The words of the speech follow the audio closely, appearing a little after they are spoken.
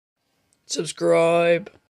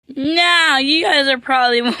subscribe. Now, you guys are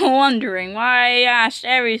probably wondering why I asked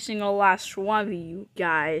every single last one of you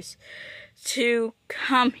guys to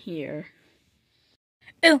come here.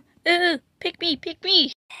 Ooh, pick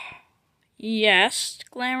me. Yes,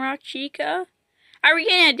 Glamrock Chica? Are we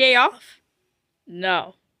getting a day off?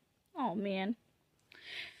 No. Oh, man.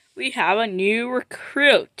 We have a new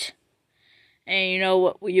recruit. And you know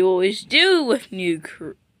what we always do with new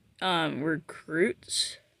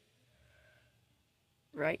recruits?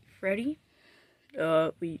 Right, Freddy?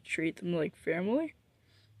 We treat them like family?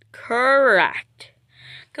 Correct.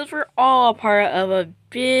 Because we're all a part of a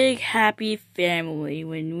big, happy family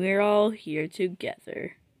when we're all here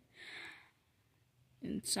together.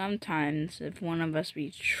 And sometimes, if one of us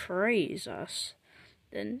betrays us,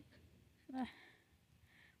 then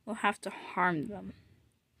we'll have to harm them,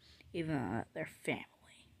 even though they're family.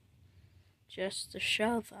 Just to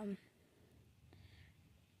show them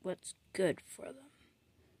what's good for them.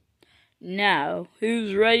 Now,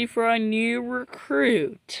 who's ready for a new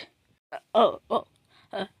recruit?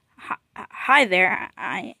 Hi there.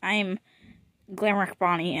 I'm Glamrock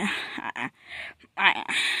Bonnie.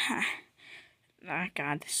 Oh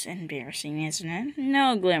God, this is embarrassing, isn't it?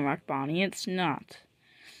 No, Glamrock Bonnie, it's not.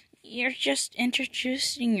 You're just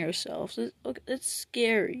introducing yourselves. It's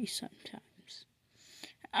scary sometimes.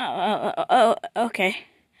 Okay.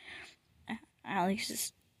 At least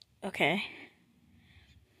it's okay.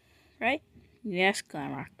 Right? Yes,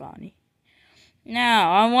 Glamrock Bonnie.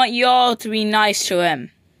 Now, I want you all to be nice to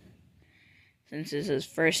him. Since it's his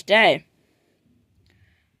first day.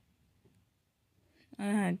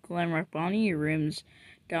 Glamrock Bonnie, your room's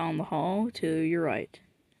down the hall to your right.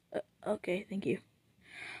 Okay, thank you.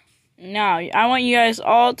 Now, I want you guys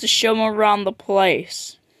all to show him around the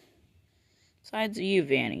place. Besides you,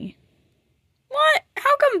 Vanny. What?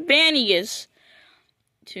 How come Vanny is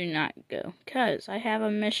to not go? 'Cause I have a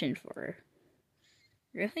mission for her.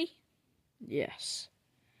 Really? Yes.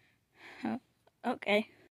 Okay.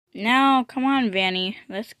 Now, come on, Vanny.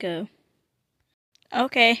 Let's go.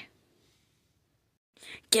 Okay.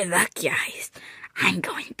 Good luck, guys. I'm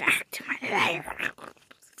going back to my lair.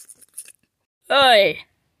 Hey!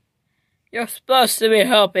 You're supposed to be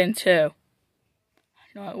helping, too.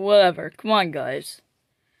 No, whatever. Come on, guys.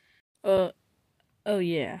 Oh,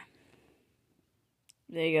 yeah.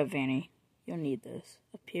 There you go, Vanny. You'll need this.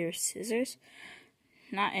 A pair of scissors?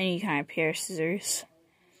 Not any kind of pair of scissors.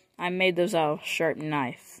 I made those out of a sharp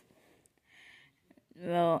knife.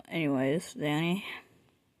 Well, anyways, Vanny,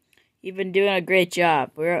 you've been doing a great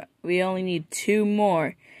job. We only need 2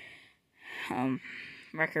 more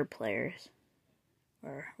record players,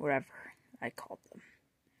 or whatever I called them.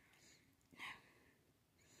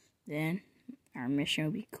 Then our mission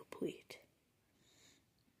will be complete.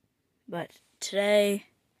 But today,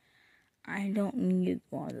 I don't need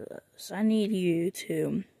one of those. I need you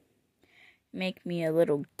to make me a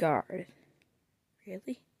little guard.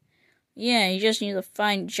 Really? Yeah, you just need to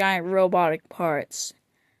find giant robotic parts.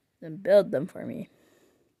 Then build them for me.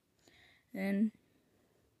 Then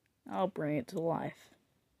I'll bring it to life.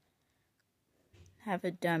 Have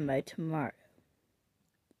it done by tomorrow.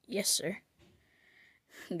 Yes, sir.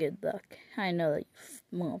 Good luck. I know that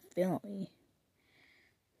you won't fail me.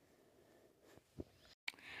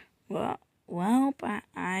 Well, but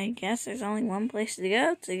I guess there's only one place to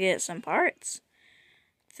go to get some parts.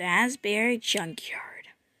 Fazbear Junkyard.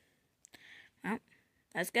 Well,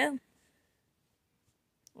 let's go.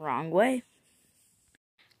 Wrong way.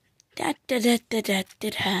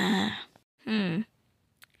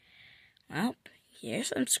 Well, here's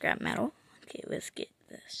some scrap metal. Okay, let's get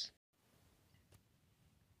this.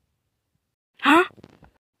 Huh?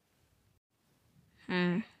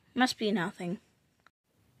 Must be nothing.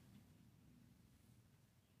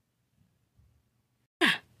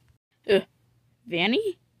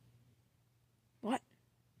 Vanny? What?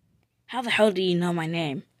 How the hell do you know my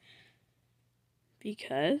name?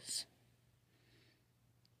 Because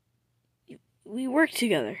we work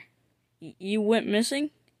together. You went missing?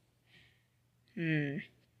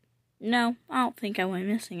 No, I don't think I went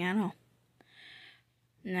missing at all.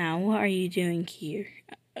 Now, what are you doing here?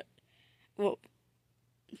 I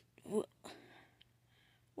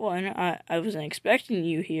wasn't expecting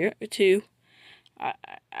you here to.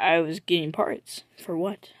 I was getting parts. For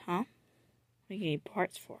what, huh? What are you getting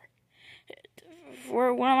parts for?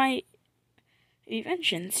 For one of my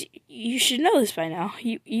inventions. You should know this by now.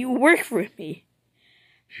 You work for me.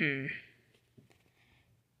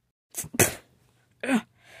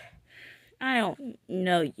 I don't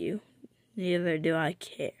know you. Neither do I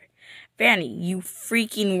care. Vanny, you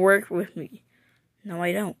freaking work with me. No,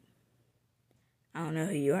 I don't. I don't know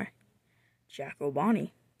who you are. Jackal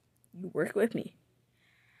Bonnie, you work with me.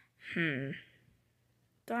 Do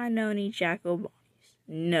I know any Jackal Bonnies?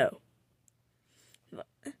 No.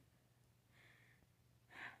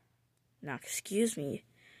 Now, excuse me,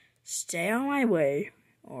 stay on my way,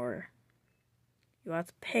 or you'll have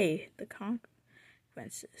to pay the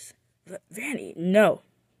consequences. Vanny, no.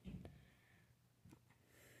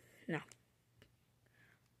 No.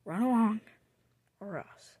 Run along, or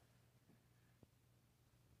else.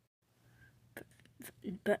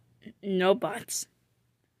 But no buts.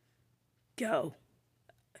 Go.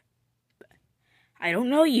 I don't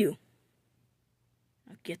know you.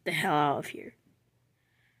 Now get the hell out of here.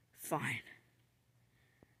 Fine.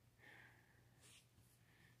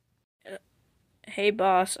 Hey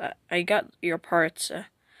boss, I got your parts.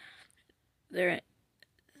 They're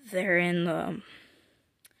in the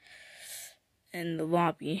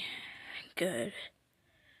lobby. Good.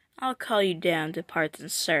 I'll call you down to parts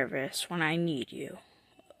and service when I need you.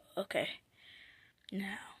 Okay.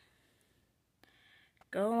 Now,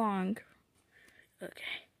 go along.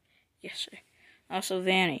 Okay. Yes, sir. Also,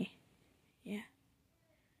 Vanny. Yeah.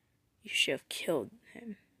 You should have killed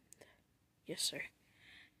him. Yes, sir.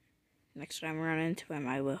 Next time I run into him,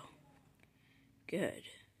 I will. Good.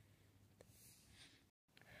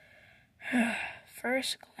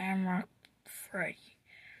 First, Glamrock Freddy,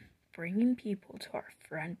 bringing people to our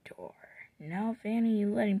front door. Now, Vanny,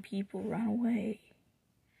 you letting people run away.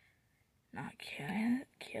 Not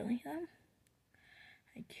killing them?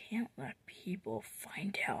 I can't let people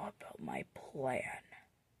find out about my plan.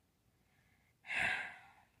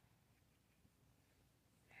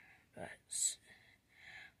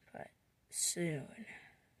 But soon,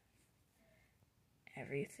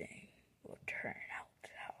 everything will turn out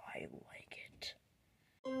how I like it.